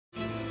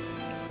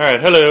Alright,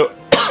 hello.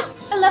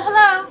 Hello,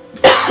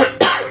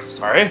 hello.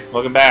 Sorry,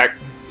 welcome back.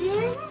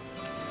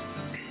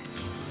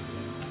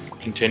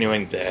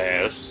 Continuing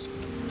this.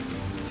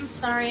 I'm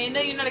sorry, I know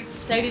you're not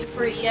excited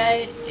for it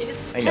yet. It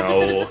just has a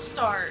bit of a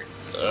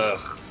start.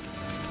 Ugh.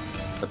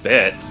 A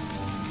bit.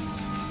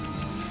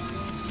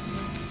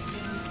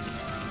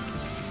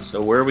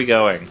 So where are we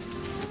going?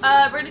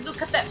 We're gonna go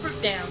cut that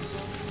fruit down.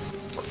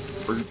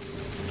 Fruit?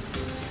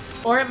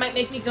 Or it might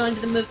make me go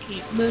into the moon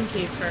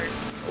cave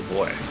first. Oh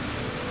boy.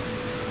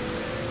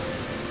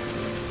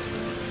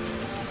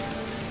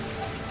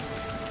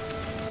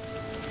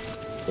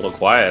 A little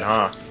quiet,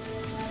 huh?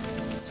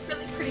 It's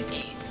really pretty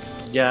neat.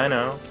 Yeah, I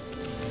know.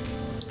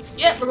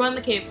 Yep, we're going to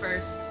the cave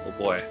first. Oh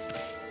boy.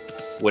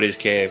 What is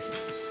cave?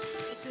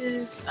 This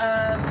is,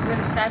 where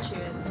the statue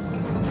is.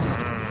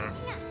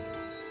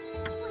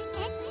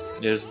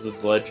 Is the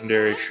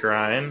legendary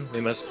shrine.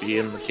 We must be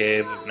in the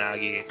cave of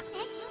Nagi.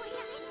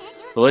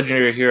 The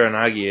legendary hero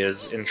Nagi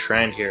is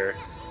enshrined here.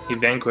 He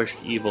vanquished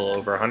evil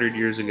over 100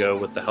 years ago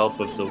with the help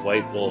of the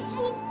white wolf,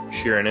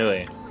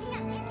 Shiranui.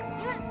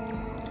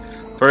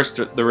 First,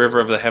 the river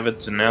of the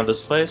heavens, and now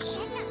this place?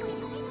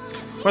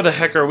 Where the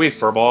heck are we,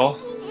 furball?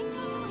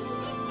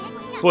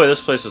 Boy,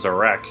 this place is a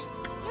wreck.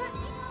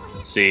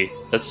 See,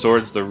 that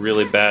sword's the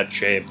really bad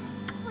shape.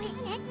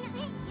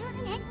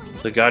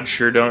 The gods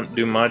sure don't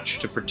do much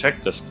to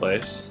protect this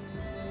place.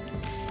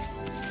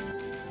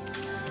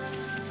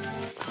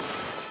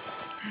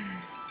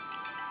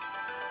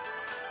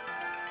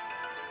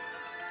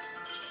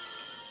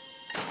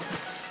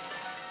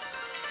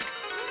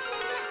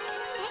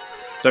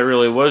 That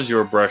really was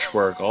your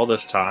brushwork all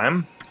this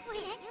time?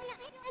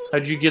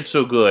 How'd you get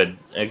so good?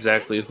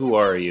 Exactly who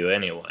are you,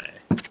 anyway?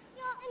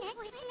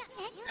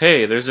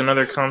 Hey, there's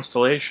another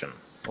constellation.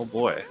 Oh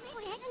boy.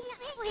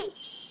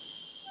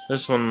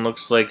 This one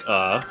looks like, it's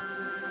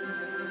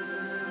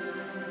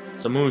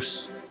a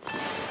moose.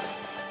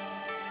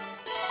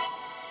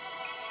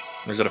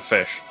 Or is it a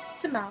fish?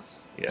 It's a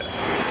mouse. Yeah.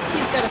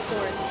 He's got a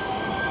sword.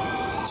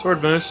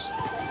 Sword moose.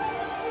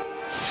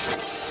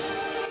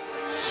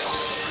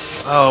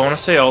 Oh, I want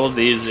to say all of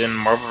these in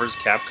Marvel vs.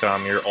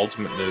 Capcom, your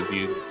ultimate move,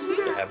 you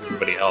have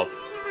everybody help.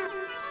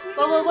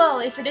 Well,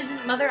 if it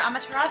isn't Mother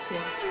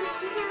Amaterasu.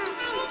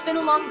 It's been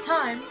a long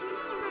time,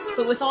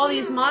 but with all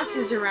these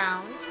monsters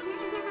around,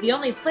 the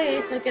only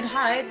place I could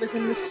hide was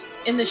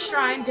in the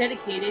shrine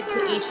dedicated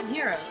to ancient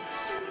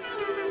heroes.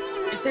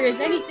 If there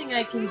is anything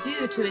I can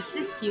do to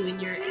assist you in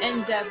your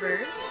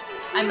endeavors,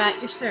 I'm at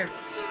your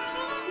service.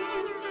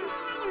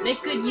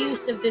 Make good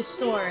use of this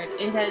sword.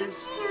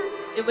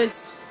 It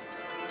was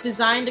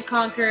designed to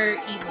conquer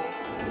evil.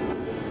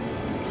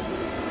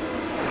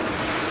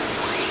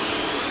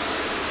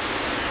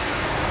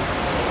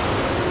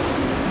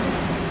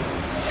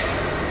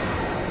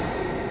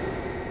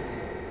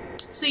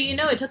 So you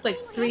know it took like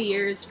 3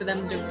 years for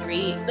them to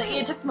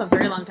it took them a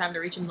very long time to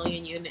reach 1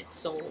 million units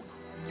sold.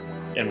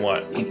 In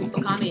what?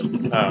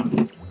 Okami.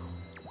 Oh.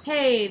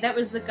 Hey, that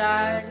was the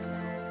god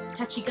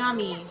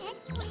Tachigami.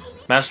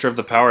 Master of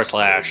the Power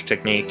Slash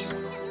technique.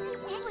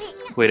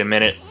 Wait a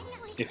minute.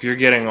 If you're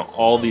getting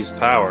all these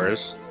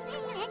powers,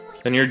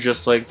 then you're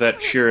just like that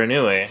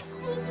Shiranui.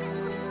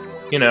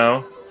 You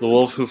know, the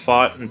wolf who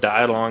fought and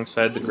died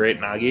alongside the great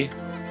Nagi.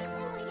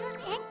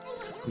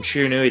 When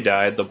Shiranui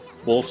died, the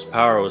wolf's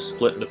power was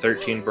split into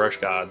 13 brush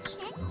gods.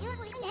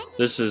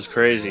 This is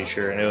crazy,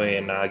 Shiranui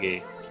and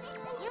Nagi.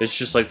 It's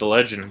just like the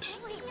legend.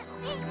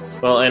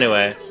 Well,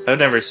 anyway, I've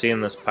never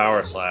seen this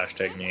power slash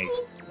technique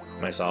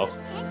myself.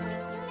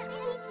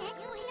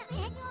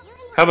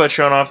 How about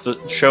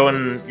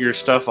showing your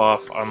stuff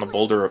off on the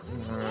boulder?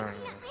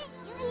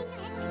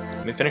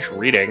 Let me finish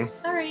reading.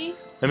 Sorry.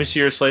 Let me see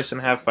your slice in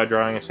half by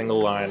drawing a single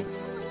line.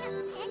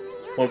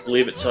 Won't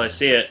believe it till I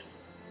see it.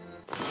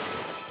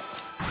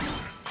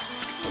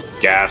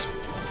 Gasp.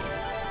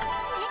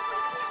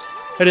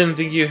 I didn't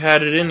think you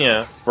had it in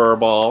ya,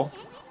 furball.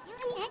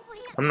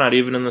 I'm not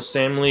even in the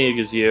same league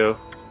as you.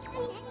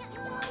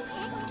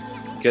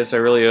 Guess I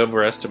really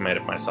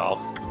overestimated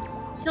myself.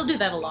 He'll do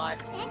that a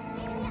lot.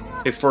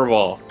 Hey,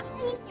 furball.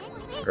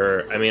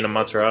 I mean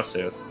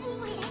Amaterasu.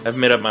 I've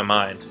made up my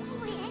mind.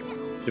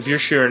 If you're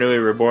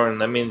Shiranui Reborn,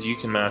 that means you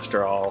can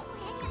master all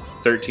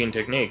 13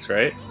 techniques,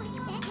 right?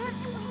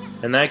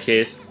 In that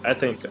case, I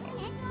think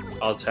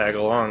I'll tag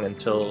along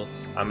until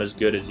I'm as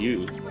good as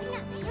you.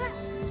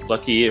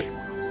 Lucky you.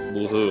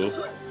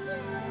 Woohoo.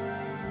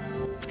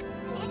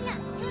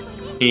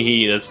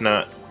 Hehe, that's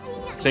no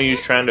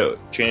use trying to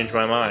change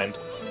my mind.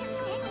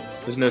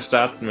 There's no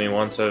stopping me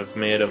once I've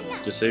made a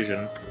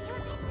decision.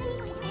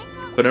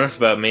 But enough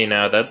about me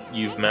now that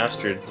you've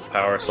mastered the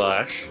power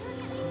slash.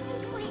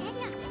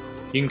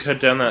 You can cut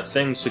down that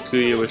thing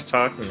Sakuya was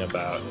talking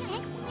about.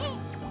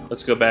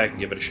 Let's go back and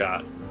give it a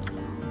shot.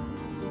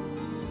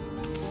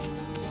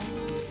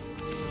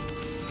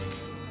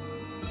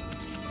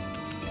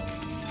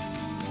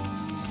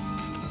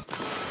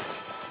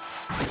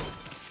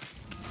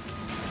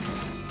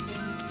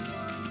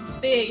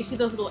 But yeah, you see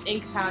those little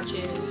ink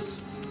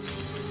pouches.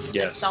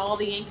 Yes. That's all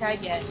the ink I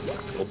get.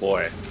 Oh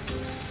boy.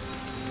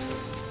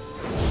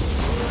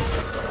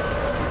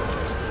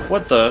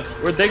 What the?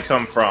 Where'd they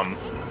come from?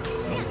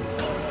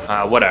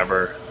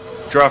 Whatever.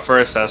 Draw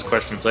first, ask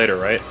questions later,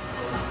 right?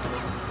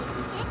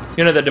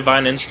 You know that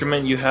divine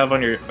instrument you have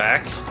on your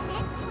back?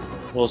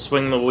 Well,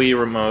 swing the Wii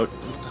remote.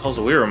 What the hell's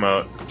a Wii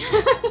remote?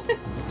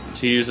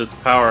 To use its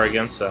power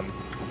against them.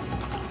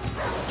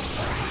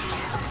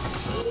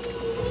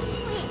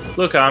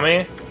 Look,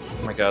 Okami.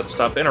 Oh my god,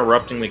 stop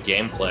interrupting the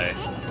gameplay.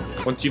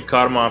 Once you've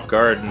caught them off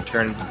guard and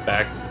turned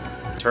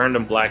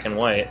them black and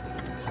white,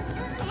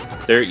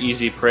 they're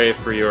easy prey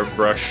for your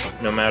brush,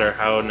 no matter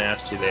how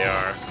nasty they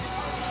are.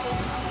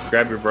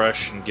 Grab your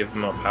brush and give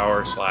them a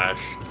power slash.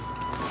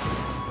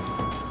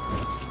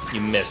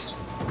 You missed.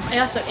 I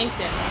also inked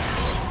it.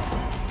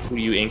 What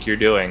do you ink you're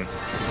doing?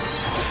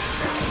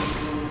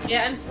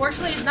 Yeah,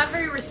 unfortunately, it's not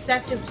very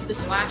receptive to the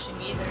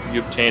slashing either.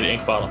 You obtained an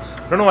ink bottle.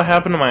 I don't know what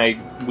happened to my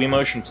Wii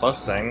Motion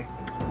Plus thing.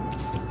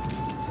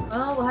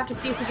 Well, we'll have to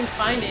see if we can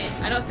find it.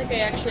 I don't think I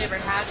actually ever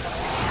had one,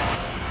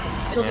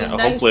 so it'll be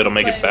nice. Hopefully it'll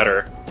make it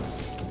better.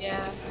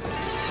 Yeah.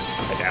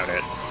 I doubt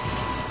it.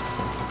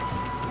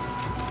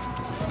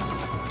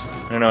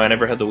 I don't know, I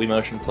never had the Wii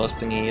Motion Plus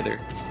thingy either.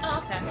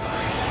 Oh, okay.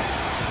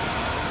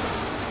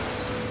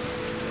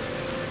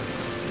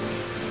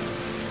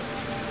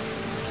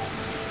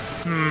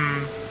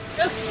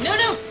 Oh,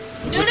 no!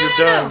 What you've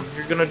done?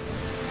 You're gonna...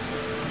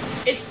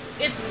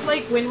 It's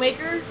like Wind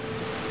Waker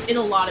in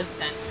a lot of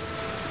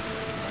sense.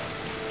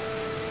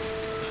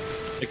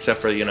 Except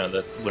for, you know,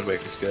 that Wind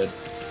Waker's good.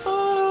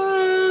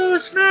 Oh,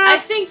 snap! I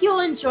think you'll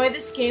enjoy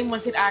this game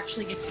once it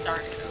actually gets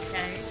started,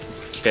 okay?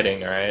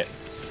 Kidding, right?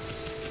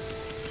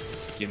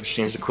 Game just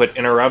needs to quit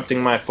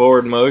interrupting my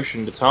forward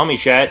motion to tell me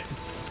shit.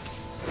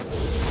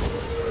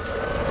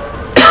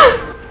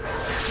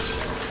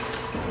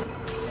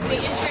 The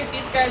intro,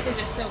 these guys are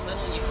just so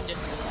little, you can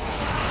just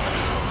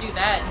do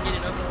that and get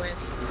it over with.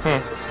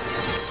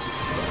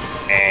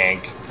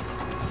 Ink.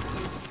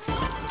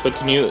 So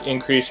can you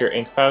increase your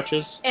ink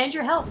pouches? And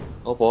your health.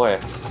 Oh boy.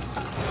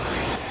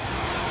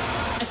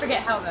 I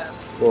forget how though.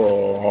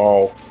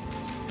 Oh.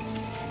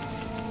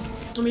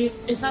 I mean,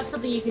 it's not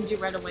something you can do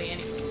right away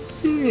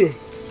anyways.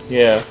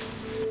 Yeah.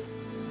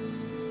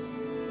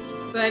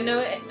 But I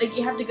know, like,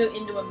 you have to go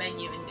into a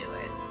menu and do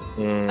it.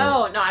 Mm.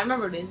 Oh, no, I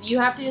remember what it is. You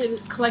have to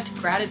collect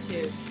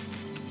gratitude.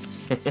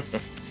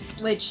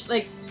 Which,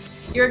 like,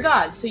 you're a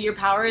god, so your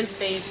power is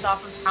based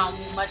off of how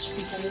much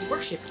people will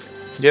worship you.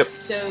 Yep.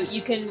 So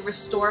you can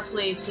restore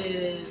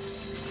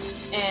places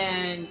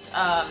and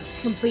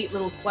complete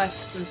little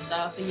quests and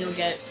stuff, and you'll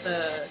get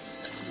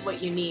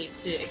what you need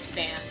to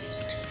expand.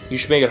 You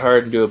should make it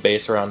hard and do a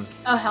base run.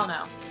 Oh, hell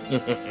no.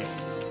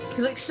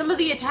 Because, like, some of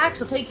the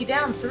attacks will take you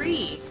down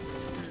 3.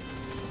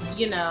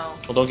 You know.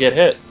 Well, don't get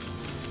hit.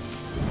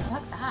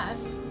 Not that.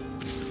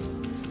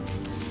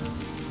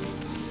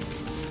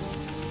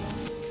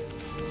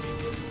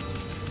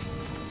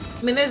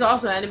 I mean, there's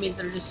also enemies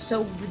that are just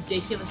so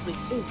ridiculously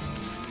fast.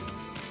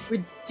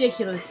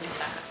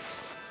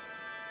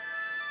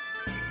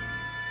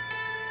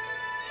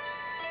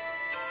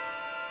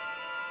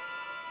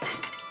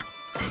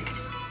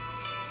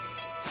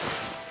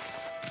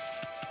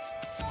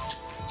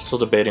 Still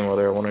debating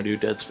whether I want to do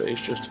Dead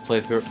Space just to play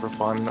through it for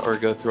fun or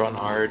go through on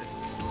hard.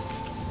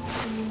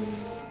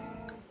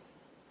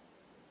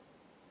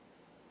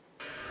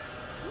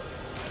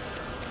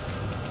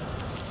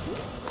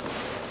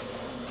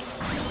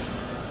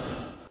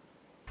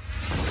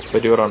 If I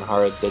do it on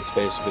hard, Dead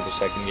Space will be the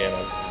second game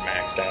I've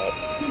maxed out.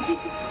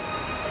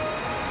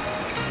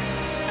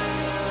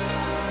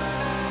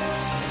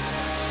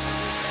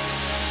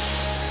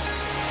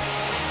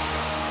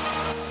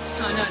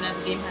 Oh no, now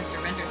the game has to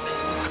render things.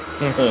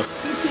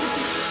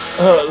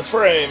 The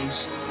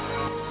frames!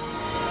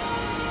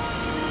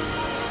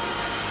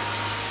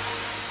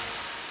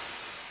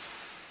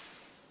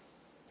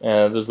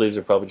 Those leaves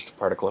are probably just a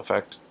particle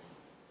effect.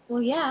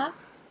 Well, yeah.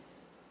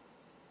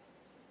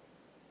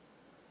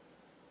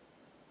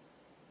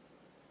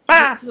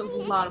 Ah! There's a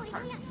lot of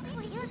parts.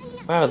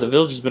 Wow, the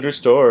village has been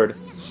restored.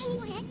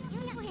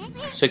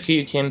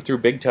 Sakuya came through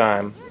big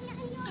time.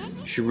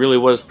 She really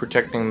was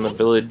protecting the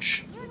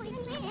village.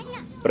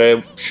 But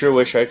I sure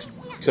wish I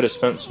could have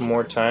spent some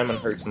more time on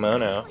her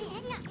kimono.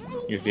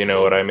 If you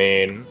know what I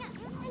mean.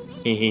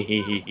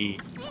 Hehehehe.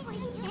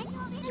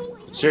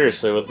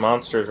 Seriously, with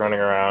monsters running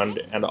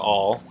around and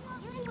all,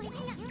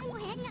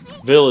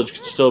 village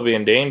could still be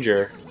in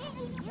danger.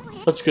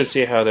 Let's go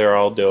see how they're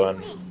all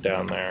doing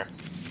down there.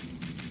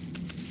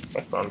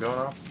 My phone going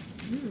off?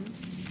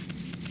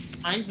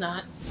 Mine's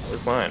not.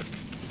 Where's mine?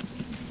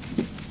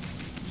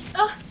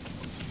 Oh,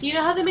 you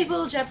know how they make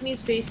little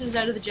Japanese faces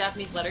out of the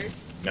Japanese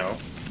letters? No.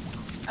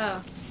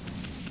 Oh.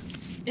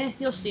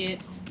 You'll see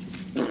it.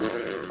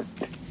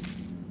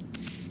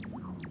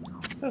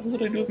 What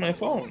did I do with my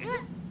phone?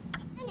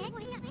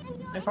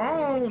 My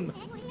phone!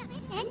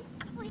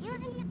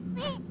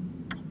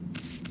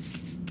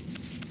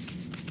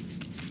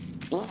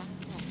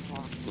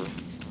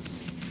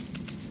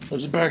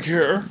 Is it back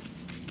here?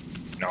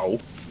 No.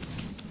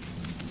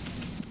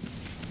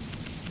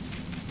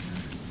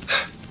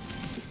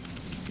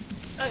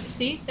 Oh,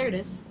 see? There it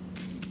is.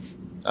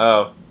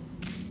 Oh.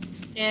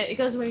 Yeah, it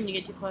goes away when you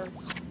get too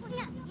close.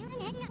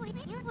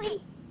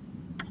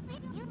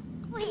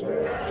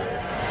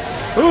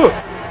 Ooh!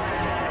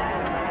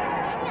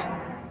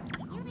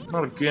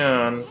 Not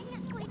again.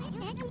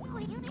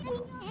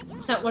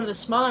 It's not one of the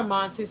smaller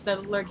monsters that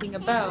are lurking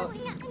about.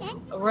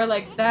 A roar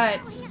like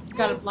that's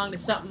gotta belong to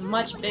something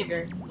much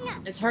bigger.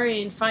 Let's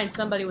hurry and find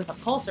somebody with a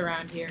pulse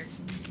around here.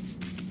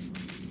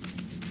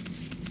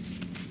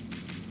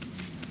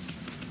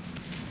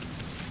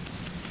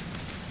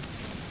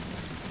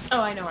 Oh,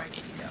 I know where I need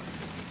to go.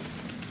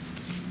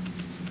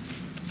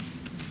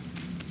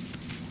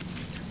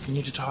 You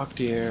need to talk,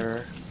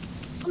 dear.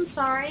 I'm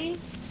sorry.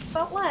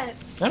 About what?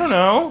 I don't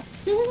know.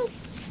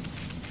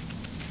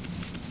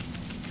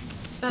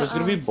 It's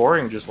gonna be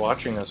boring just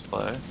watching us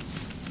play.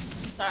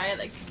 Sorry,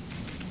 like,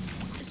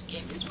 this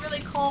game is really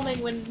calming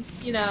when,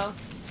 you know,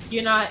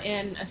 you're not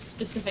in a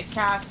specific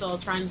castle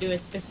trying to do a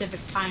specific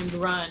timed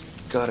run.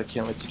 God, I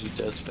can't wait to do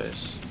Dead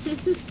Space.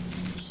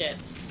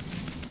 Shit.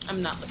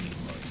 I'm not looking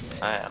forward to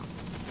it. I am.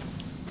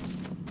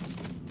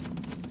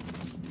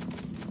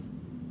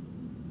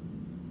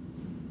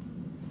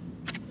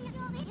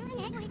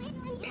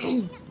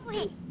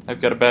 I've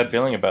got a bad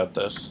feeling about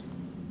this.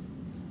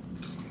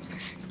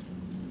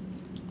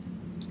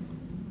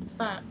 What's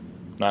that?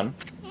 None.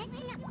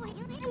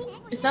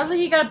 It sounds like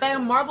you got a bag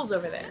of marbles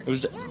over there. It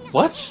was...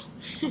 What?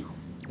 It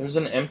was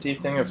an empty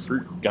thing of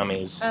fruit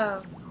gummies.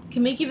 Oh.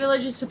 Kamiki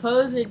Village is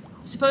supposed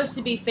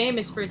to be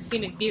famous for its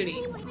scenic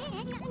beauty.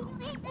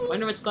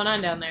 Wonder what's going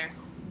on down there.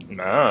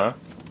 Nah.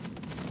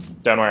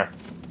 Down where?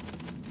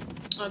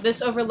 Oh,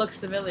 this overlooks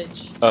the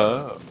village.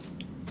 Oh.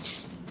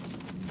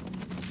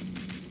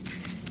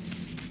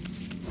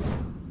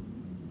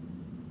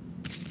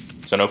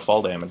 So no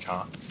fall damage,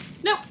 huh?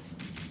 Nope.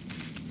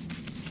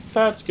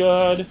 That's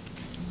good.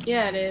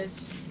 Yeah, it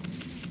is.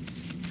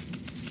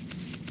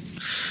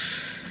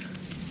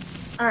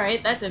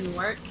 Alright, that didn't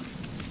work.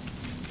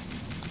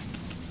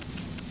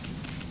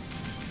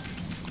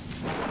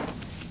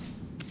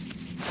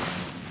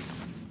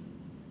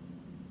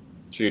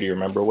 So do you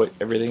remember what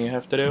everything you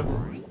have to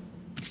do?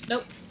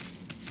 Nope.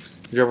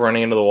 You're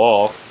running into the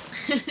wall.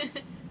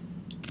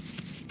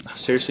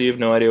 Seriously, you have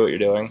no idea what you're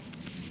doing?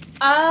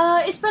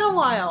 It's been a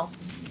while.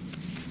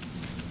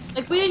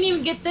 Like, we didn't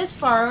even get this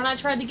far when I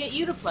tried to get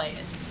you to play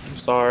it. I'm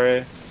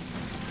sorry.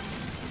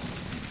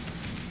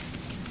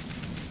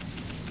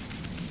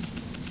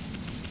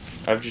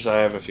 I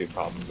have a few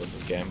problems with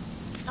this game.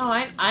 Oh,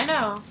 I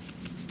know.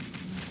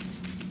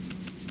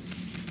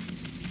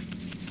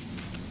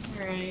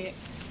 Alright.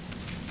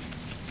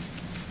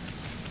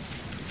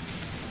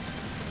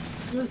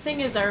 The thing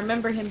is, I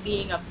remember him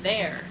being up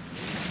there.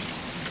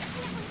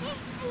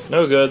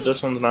 No good,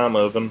 this one's not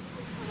moving.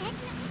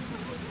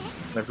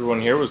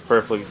 Everyone here was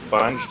perfectly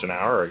fine just an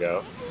hour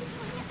ago.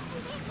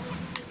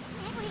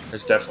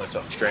 There's definitely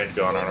something strange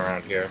going on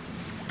around here.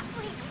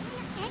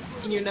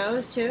 In your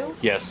nose, too?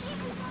 Yes.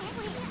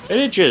 It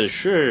itches,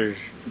 sure.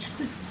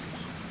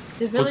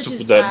 The village What's up is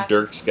with that back.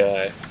 Dirk's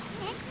guy?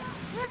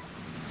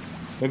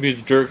 Maybe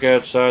it's Dirk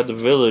outside the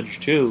village,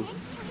 too.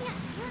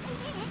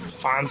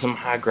 Find some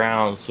high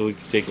ground so we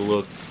can take a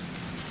look.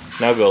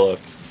 Now go look.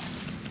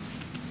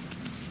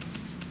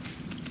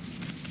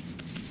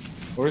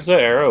 Where's the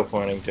arrow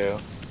pointing to?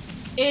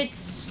 It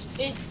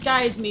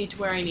guides me to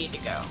where I need to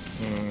go.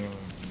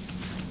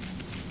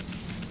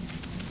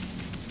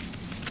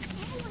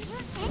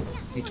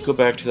 Let's go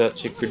back to that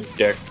secret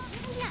deck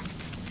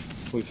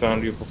we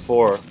found you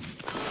before.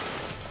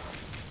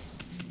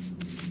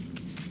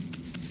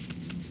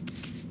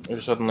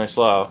 You're suddenly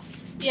slow.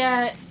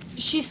 Yeah,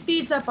 she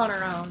speeds up on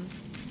her own.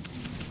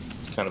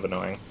 It's kind of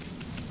annoying.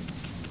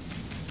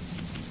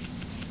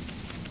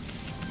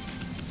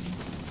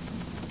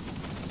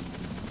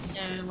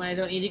 And I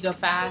don't need to go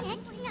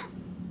fast.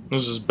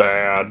 This is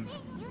bad.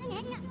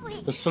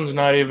 The sun's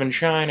not even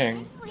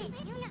shining.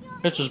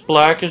 It's as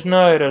black as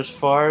night as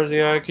far as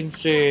the eye can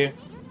see.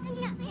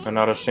 And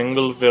not a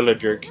single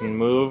villager can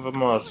move a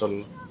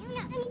muscle.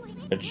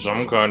 It's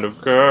some kind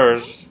of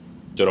curse.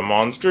 Did a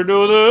monster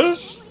do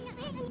this?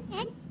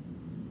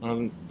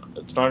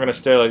 It's not gonna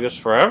stay like this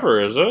forever,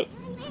 is it?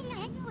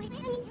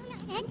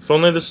 If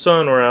only the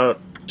sun were out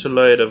to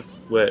light of...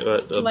 Wait,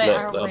 light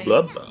our way.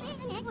 blah, blah.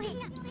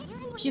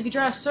 If you could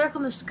draw a circle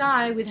in the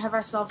sky, we'd have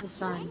ourselves a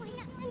sun.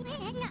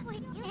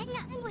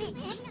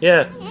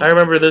 Yeah, I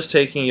remember this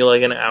taking you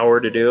like an hour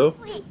to do.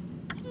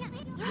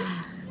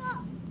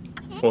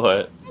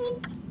 What?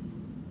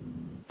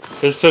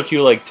 This took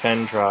you like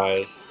 10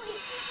 tries.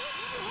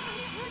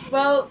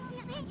 Well,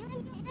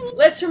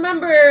 let's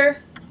remember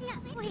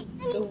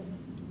the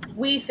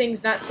Wii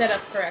thing's not set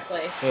up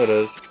correctly. It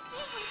is.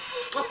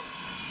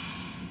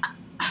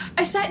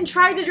 I sat and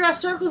tried to draw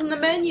circles in the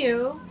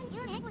menu,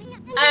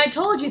 and I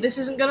told you this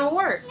isn't gonna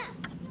work.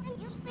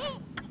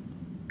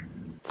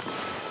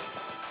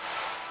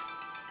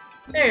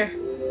 There.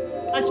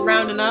 That's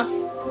round enough.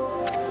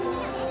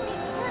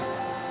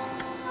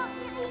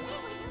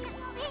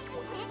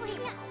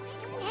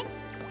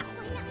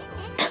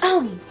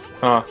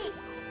 Huh.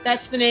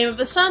 That's the name of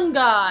the sun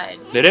god.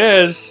 It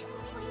is.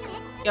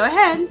 Go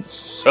ahead.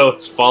 So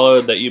it's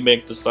followed that you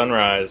make the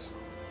sunrise.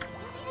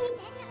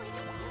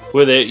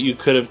 With it, you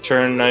could have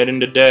turned night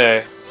into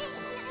day.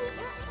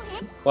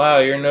 Wow,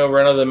 you're no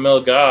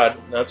run-of-the-mill god,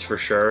 that's for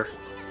sure.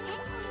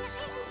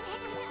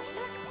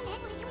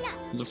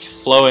 The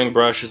flowing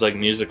brush is like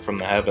music from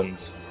the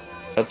heavens.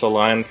 That's a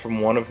line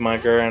from one of my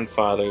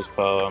grandfather's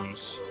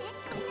poems.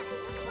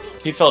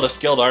 He felt a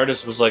skilled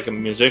artist was like a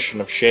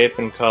musician of shape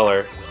and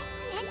color.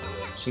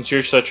 Since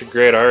you're such a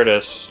great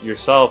artist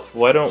yourself,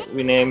 why don't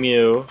we name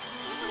you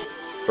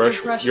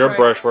your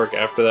brushwork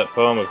after that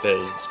poem of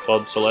his? It's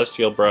called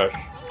Celestial Brush.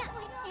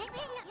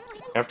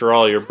 After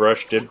all, your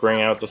brush did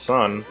bring out the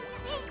sun.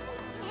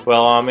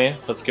 Well, Ami,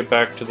 let's get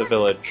back to the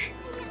village.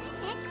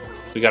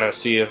 We gotta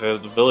see if the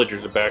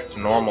villagers are back to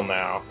normal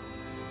now.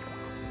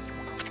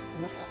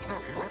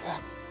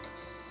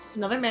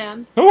 Another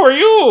man. Who are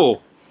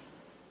you?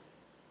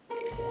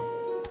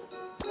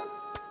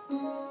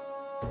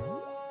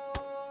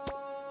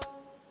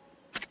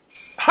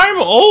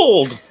 I'm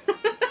old!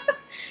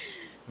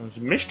 It's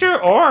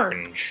Mr.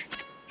 Orange.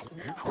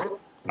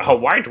 A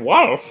white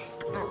wolf?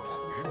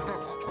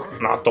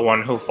 Not the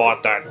one who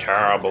fought that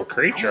terrible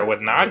creature with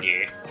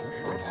Nagi.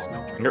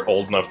 You're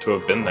old enough to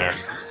have been there.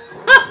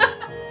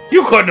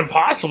 You couldn't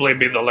possibly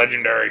be the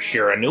legendary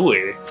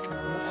Shiranui.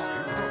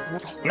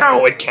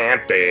 No, it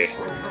can't be.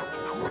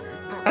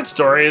 That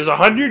story is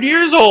 100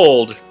 years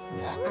old.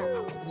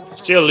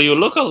 Still, you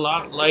look a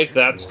lot like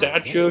that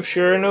statue of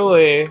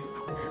Shiranui.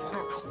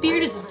 His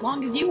beard is as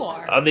long as you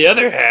are. On the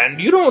other hand,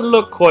 you don't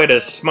look quite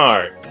as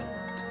smart.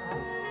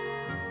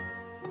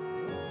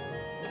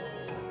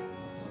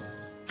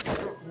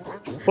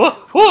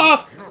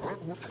 Whoa!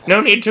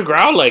 No need to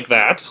growl like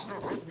that.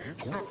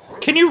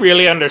 Can you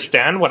really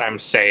understand what I'm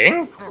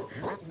saying?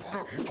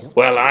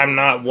 Well, I'm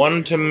not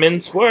one to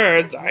mince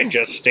words, I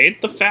just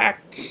state the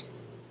facts.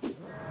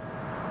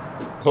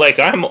 Like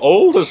I'm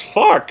old as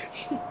fuck.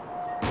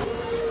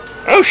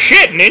 Oh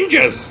shit,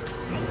 ninjas!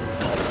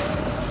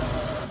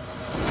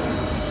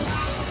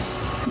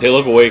 They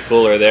look way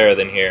cooler there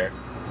than here.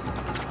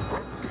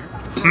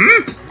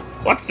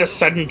 What's the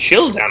sudden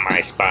chill down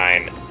my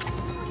spine?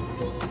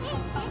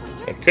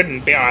 It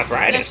couldn't be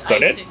arthritis,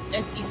 could it?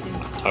 That's easy.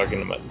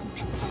 Talking about...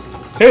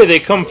 Hey, they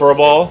come for a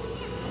ball.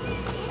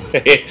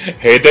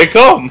 Hey, they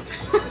come!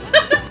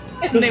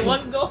 And they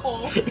won't go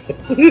home.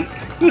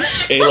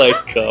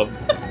 Daylight come.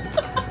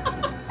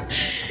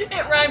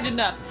 It rhymed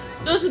enough.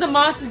 Those are the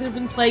monsters that have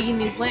been plaguing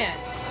these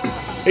lands.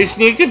 They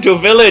sneak into a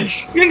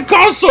village and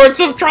cause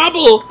sorts of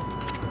trouble!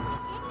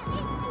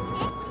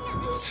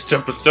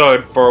 Step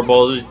aside,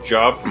 Fireball. This is a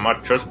job for my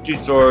trusty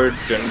sword,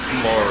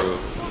 Genkumaru.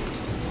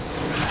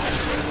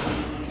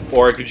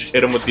 Or I could just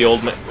hit him with the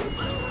old man.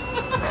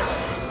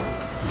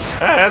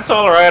 That's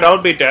alright, I'll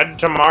be dead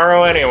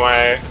tomorrow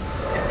anyway.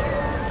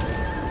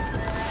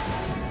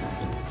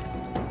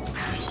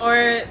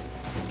 Or...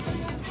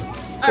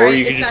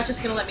 Alright, it's not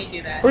just gonna let me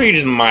do that. Or you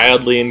just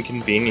mildly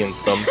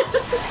inconvenience them.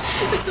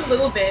 Just a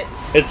little bit.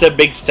 It's a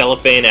big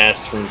cellophane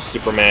S from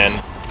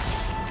Superman.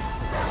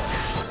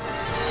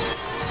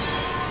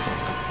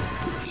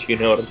 Do you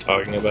know what I'm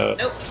talking about?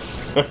 Nope.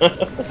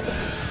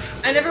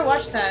 I never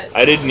watched that.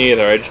 I didn't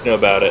either, I just know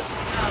about it.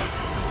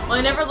 Oh. Well,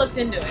 I never looked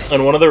into it.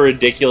 And one of the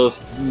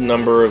ridiculous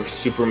number of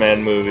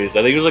Superman movies,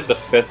 I think it was like the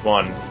 5th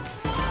one,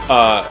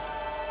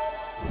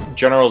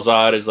 General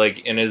Zod is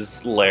like in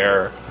his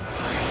lair,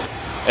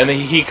 and then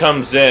he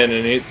comes in,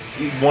 and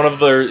one of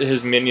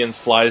his minions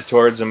flies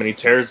towards him, and he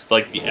tears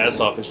like the S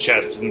off his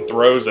chest and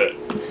throws it,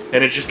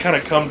 and it just kind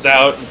of comes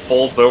out and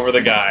folds over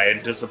the guy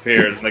and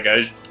disappears, and the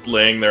guy's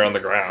laying there on the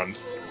ground.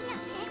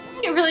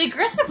 You get really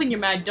aggressive when you're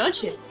mad,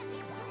 don't you?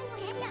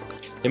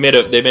 They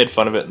made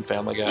fun of it in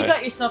Family Guy. You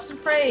got yourself some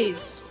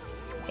praise.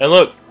 And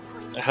look,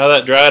 how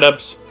that dried up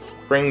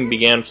spring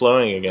began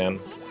flowing again.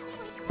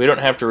 We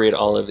don't have to read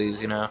all of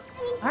these, you know.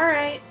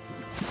 Alright.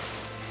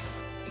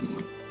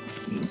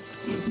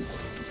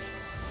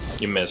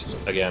 You missed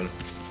again.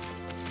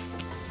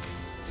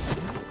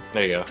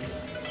 There you go.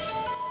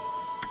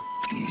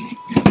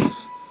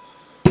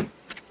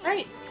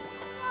 Alright.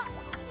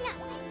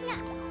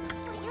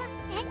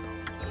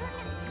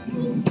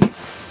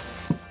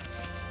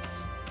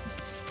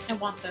 I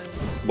want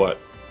those. What?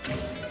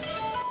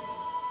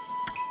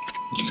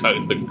 You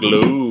got the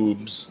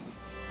globes.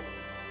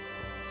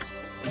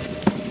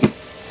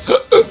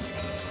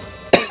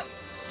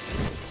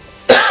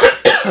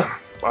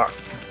 Fuck.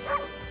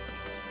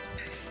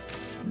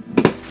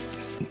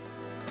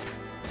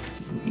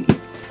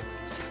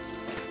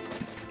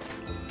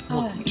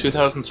 Oh,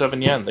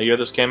 2007 yen, the year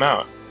this came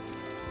out.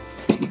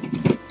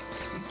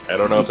 I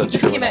don't know if that's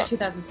this true came or out not.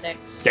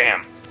 2006.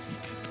 Damn.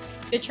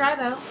 Good try,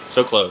 though.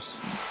 So close.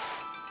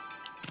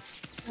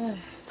 I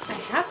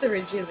have the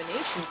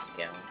rejuvenation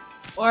skill.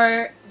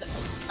 Or...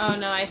 oh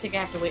no, I think I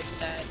have to wait for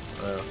that.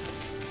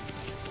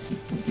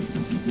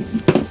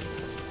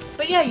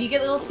 But yeah, you get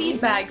little feed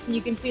bags and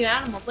you can feed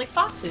animals like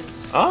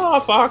foxes.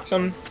 Ah,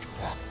 Foxen.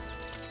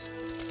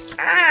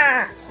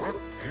 Ah!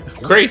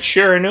 Great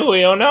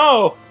Shiranui, oh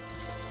no!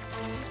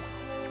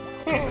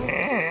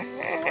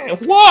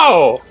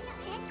 Whoa!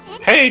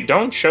 Hey,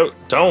 don't show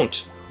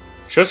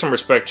some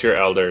respect to your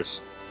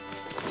elders.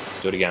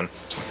 Do it again.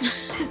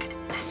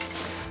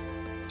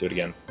 Do it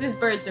again. There's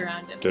birds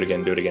around him. Do it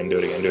again, do it again, do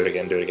it again, do it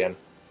again, do it again.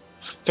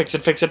 Fix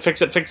it, fix it,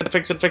 fix it, fix it,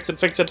 fix it, fix it,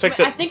 fix it, fix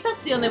it. I think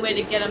that's the only way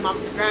to get him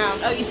off the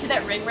ground. Oh, you see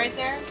that ring right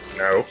there?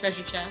 No.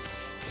 Treasure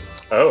chest.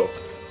 Oh.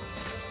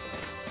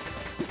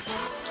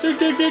 Dig,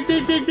 dig, dig,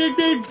 dig, dig, dig,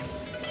 dig.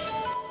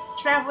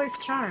 Traveler's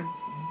charm.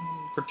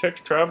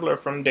 Protect traveler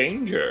from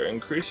danger.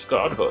 Increase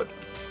godhood.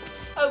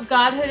 Oh,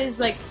 godhood is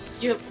like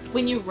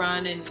when you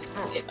run and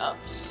it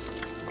ups.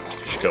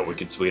 She's got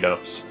wicked sweet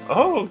ups.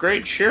 Oh,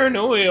 great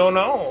Shiranui, oh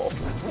no.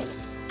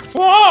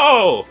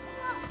 Whoa!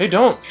 Hey,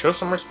 don't. Show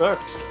some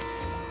respect.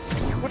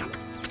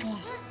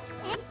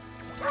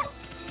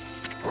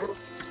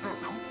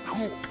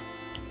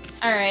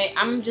 Alright,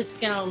 I'm just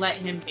gonna let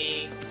him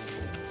be.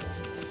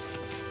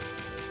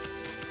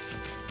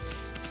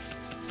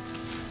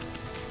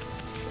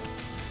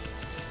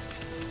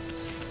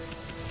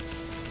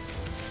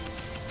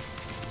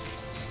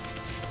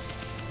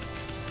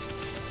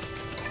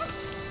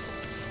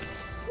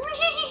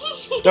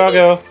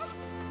 Doggo.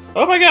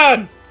 Oh my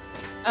god!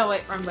 Oh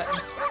wait, wrong button.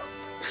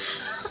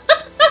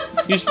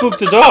 You spooked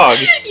the dog!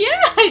 Yeah,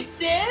 I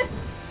did!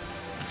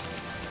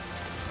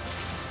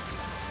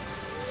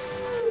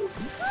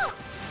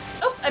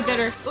 Oh, I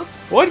better.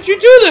 Oops. Why did you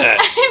do that?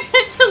 I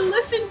meant to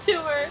listen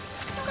to her.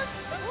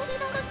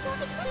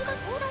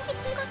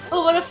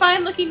 Oh, what a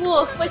fine looking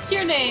wolf. What's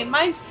your name?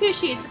 Mine's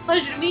Kushi. It's a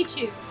pleasure to meet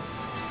you.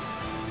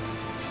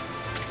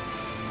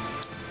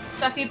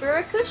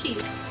 Sakibura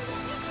Kushi.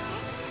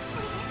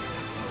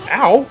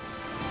 Ow!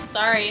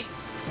 Sorry.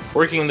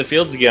 Working in the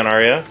fields again,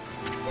 are ya?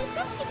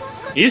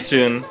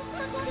 Isun,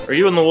 are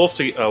you and the wolf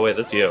oh wait,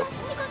 that's you.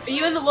 Are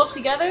you and the wolf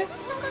together?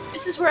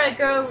 This is where I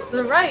grow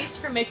the rice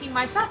for making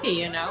my sake,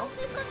 you know.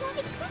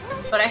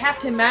 But I have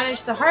to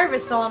manage the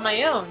harvest all on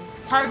my own.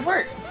 It's hard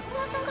work.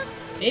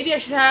 Maybe I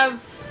should have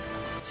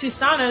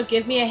Susanoo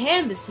give me a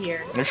hand this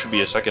year. There should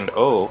be a second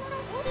O.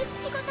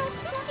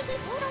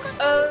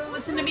 Oh,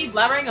 listen to me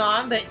blabbering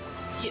on, but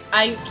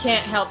I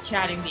can't help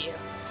chatting to you.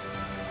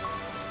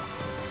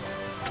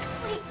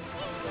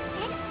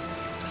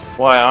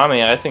 Why,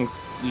 Ami, I think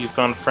you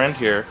found a friend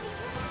here.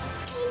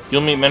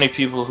 You'll meet many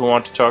people who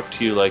want to talk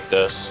to you like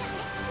this.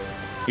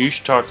 You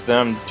should talk to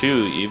them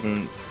too,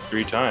 even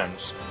 3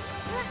 times.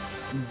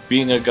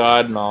 Being a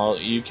god and all,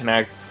 you can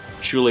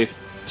actually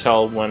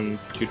tell when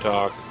to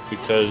talk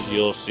because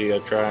you'll see a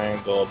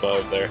triangle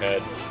above their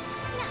head.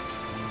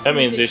 That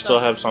means they still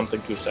have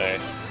something to say.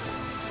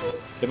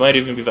 It might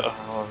even be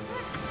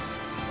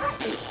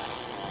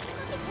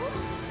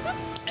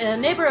A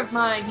neighbor of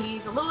mine,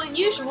 he's a little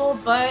unusual,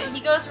 but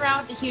he goes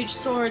around with a huge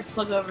sword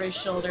slung over his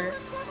shoulder.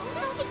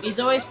 He's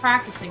always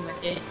practicing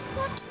with it.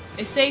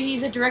 They say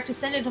he's a direct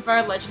descendant of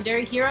our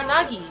legendary hero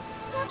Nagi.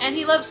 And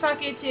he loves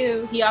sake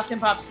too. He often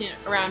pops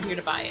around here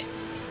to buy it.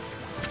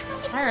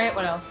 Alright,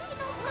 what else?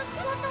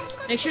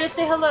 Make sure to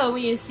say hello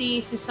when you see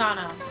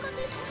Susanoo.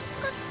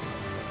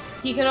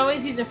 He could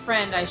always use a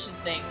friend, I should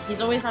think. He's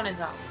always on his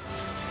own.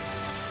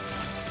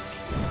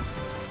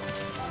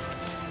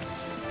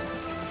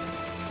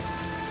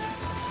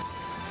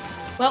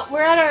 Well,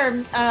 we're at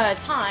our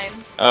time.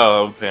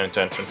 Oh, I'm paying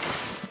attention.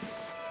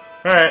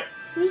 Alright.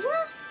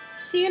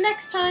 See you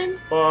next time.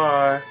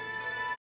 Bye.